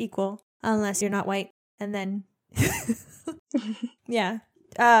created equal unless you're not white. And then, yeah.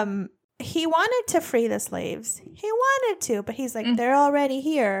 He wanted to free the slaves. He wanted to, but he's like, they're already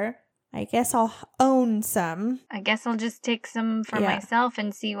here. I guess I'll own some. I guess I'll just take some for myself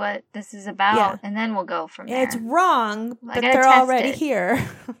and see what this is about, and then we'll go from there. It's wrong, but they're already here.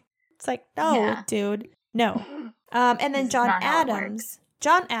 It's like, no, dude, no. And then John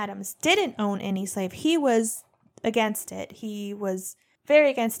Adams didn't own any slave. He was against it. He was very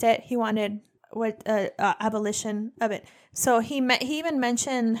against it. He wanted abolition of it. So he even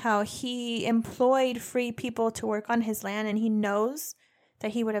mentioned how he employed free people to work on his land, and he knows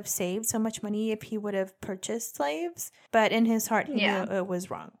that he would have saved so much money if he would have purchased slaves. But in his heart, he knew it was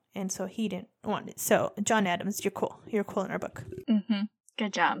wrong, and so he didn't want it. So John Adams, you're cool. You're cool in our book. Mm-hmm.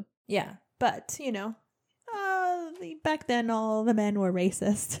 Good job. Yeah, but back then all the men were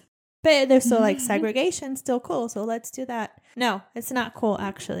racist. But they're still like segregation, still cool. So let's do that. No, it's not cool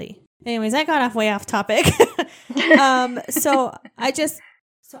actually. Anyways, I got way off topic. So I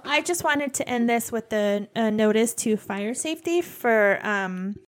just wanted to end this with a notice to fire safety for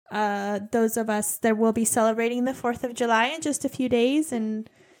those of us that will be celebrating the 4th of July in just a few days, and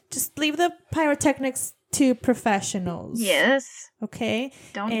just leave the pyrotechnics to professionals. Yes. Okay.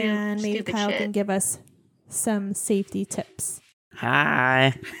 Don't and do maybe stupid Kyle shit. can give us some safety tips.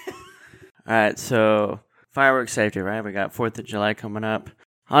 Hi. All right, so fireworks safety, right? We got 4th of July coming up.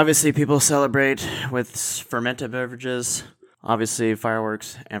 Obviously, people celebrate with fermented beverages. Obviously,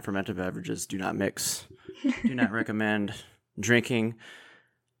 fireworks and fermented beverages do not mix. Do not recommend drinking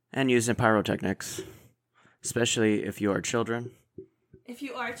and using pyrotechnics, especially if you are children. If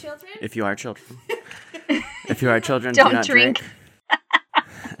you are children? If you are children. If you are children, Don't do not drink.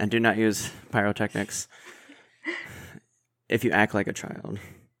 And do not use pyrotechnics. If you act like a child,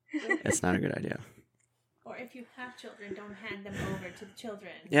 it's not a good idea. Or if you have children, don't hand them over to the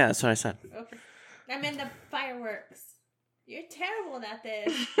children. Yeah, that's what I said. Okay. I'm in the fireworks. You're terrible at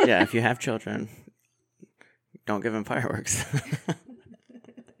this. Yeah, if you have children, don't give them fireworks.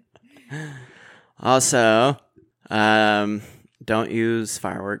 Also, don't use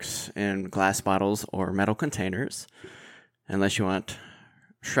fireworks in glass bottles or metal containers unless you want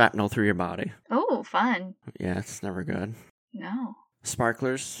shrapnel through your body. Oh, fun. Yeah, it's never good. No.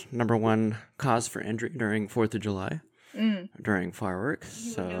 Sparklers, number one cause for injury during 4th of July, during fireworks.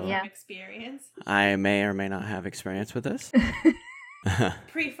 You So know from experience. I may or may not have experience with this.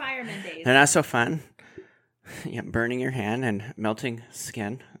 Pre-fireman days. They're not so fun. Yeah, burning your hand and melting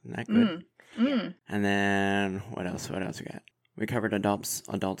skin. Not good. And then what else? What else we got? We covered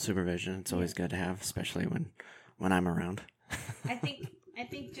adult supervision. It's always good to have, especially when I'm around. I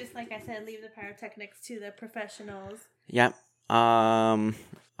think just like I said, leave the pyrotechnics to the professionals. Yep.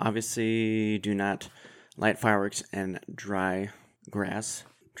 Obviously, do not light fireworks in dry grass,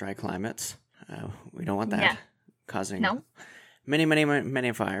 dry climates. We don't want that causing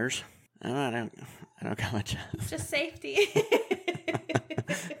many fires. I don't got much. Just safety.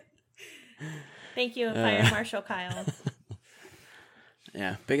 Thank you, Fire Marshal Kyle.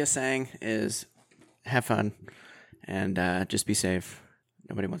 Yeah, biggest saying is have fun and just be safe.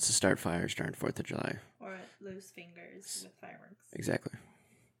 Nobody wants to start fires during 4th of July. Or lose fingers with fireworks. Exactly.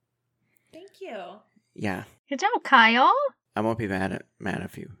 Thank you. Yeah. Good job, Kyle. I won't be mad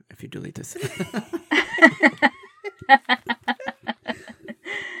if you delete this.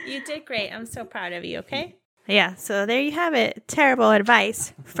 You did great. I'm so proud of you, okay? Yeah, so there you have it. Terrible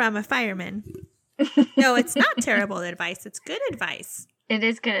advice from a fireman. No, it's not terrible advice. It's good advice. It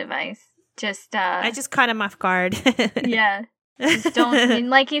is good advice. Just I just caught him off guard. Yeah. Just don't,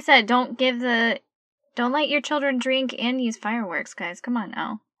 like you said, don't let your children drink and use fireworks, guys. Come on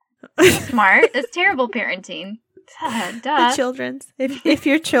now. That's smart. That's terrible parenting. Duh. The children's. If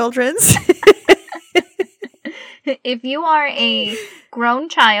you're children's. If you are a grown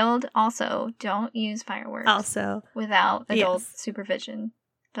child, also don't use fireworks. Also. Without adult supervision.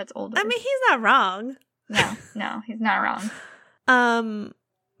 That's older. I mean, he's not wrong. No, he's not wrong.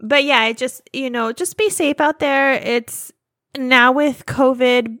 But yeah, just be safe out there. It's now with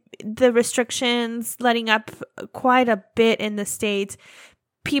COVID, the restrictions letting up quite a bit in the States.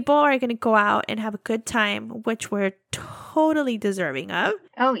 People are going to go out and have a good time, which we're totally deserving of.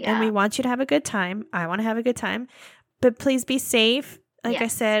 Oh, yeah. And we want you to have a good time. I want to have a good time. But please be safe. Like I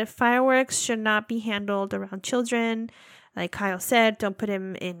said, fireworks should not be handled around children. Like Kyle said, don't put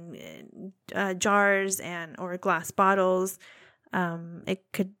them in jars or glass bottles. It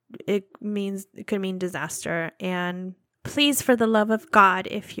could mean disaster. And please, for the love of God,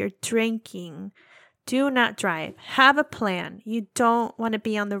 if you're drinking, do not drive. Have a plan. You don't want to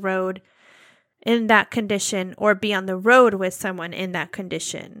be on the road in that condition or be on the road with someone in that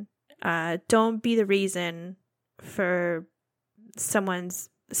condition. Don't be the reason for someone's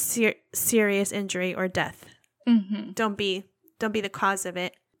serious injury or death. Mm-hmm. Don't be the cause of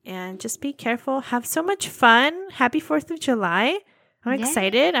it. And just be careful. Have so much fun. Happy 4th of July. I'm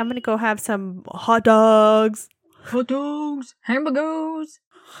excited. I'm going to go have some hot dogs. Hamburgers.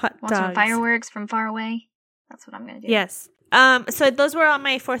 Hot Want dogs. some fireworks from far away? That's what I'm going to do. Yes. So those were all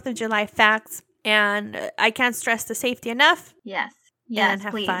my 4th of July facts. And I can't stress the safety enough. Yes. And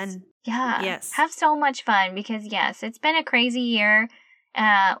have please. fun. Yeah. Yes. Have so much fun because, yes, it's been a crazy year.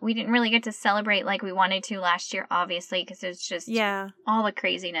 We didn't really get to celebrate like we wanted to last year, obviously, because it's just all the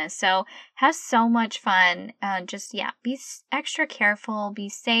craziness. So have so much fun. Be extra careful. Be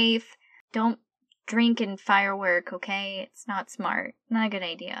safe. Don't drink and firework, okay? It's not smart. Not a good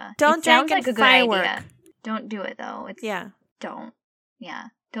idea. Don't drink and firework. Idea. Don't do it, though. Don't. Yeah.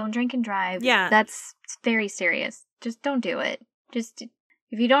 Don't drink and drive. Yeah. That's very serious. Just don't do it. Just,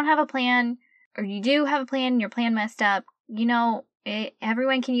 if you don't have a plan, or you do have a plan and your plan messed up,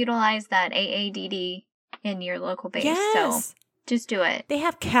 everyone can utilize that AADD in your local base. Yes. So just do it. They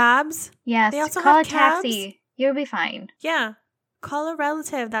have cabs. Yes. They also call have a taxi. You'll be fine. Yeah. Call a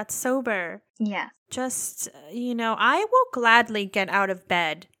relative that's sober. Yes. Just, I will gladly get out of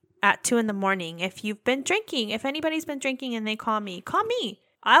bed at 2 a.m. if you've been drinking. If anybody's been drinking and they call me.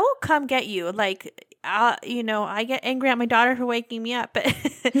 I will come get you. Like, I get angry at my daughter for waking me up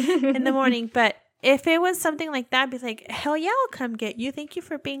in the morning. But if it was something like that, I'd be like, hell yeah, I'll come get you. Thank you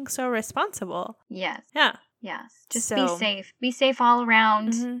for being so responsible. Yes. Yeah. Yes. Just be safe. Be safe all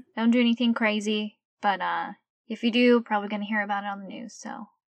around. Mm-hmm. Don't do anything crazy. But if you do, probably going to hear about it on the news. So.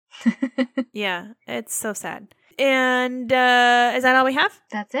 Yeah. It's so sad. And is that all we have?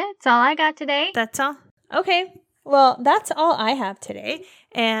 That's it. That's all I got today. That's all? Okay. Well, that's all I have today.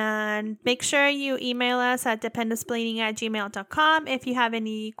 And make sure you email us at dependenceblaining@gmail.com if you have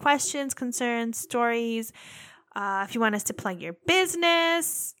any questions, concerns, stories. If you want us to plug your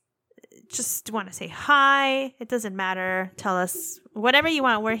business, just want to say hi. It doesn't matter. Tell us whatever you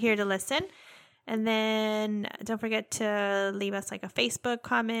want. We're here to listen. And then don't forget to leave us like a Facebook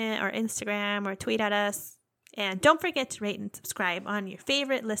comment or Instagram or tweet at us. And don't forget to rate and subscribe on your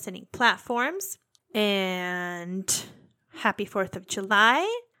favorite listening platforms. And happy 4th of July.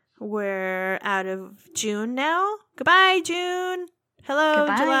 We're out of June now. Goodbye, June. Hello,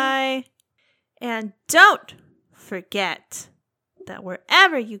 Goodbye. July. And don't forget that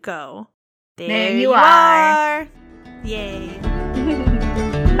wherever you go, there you are. Yay.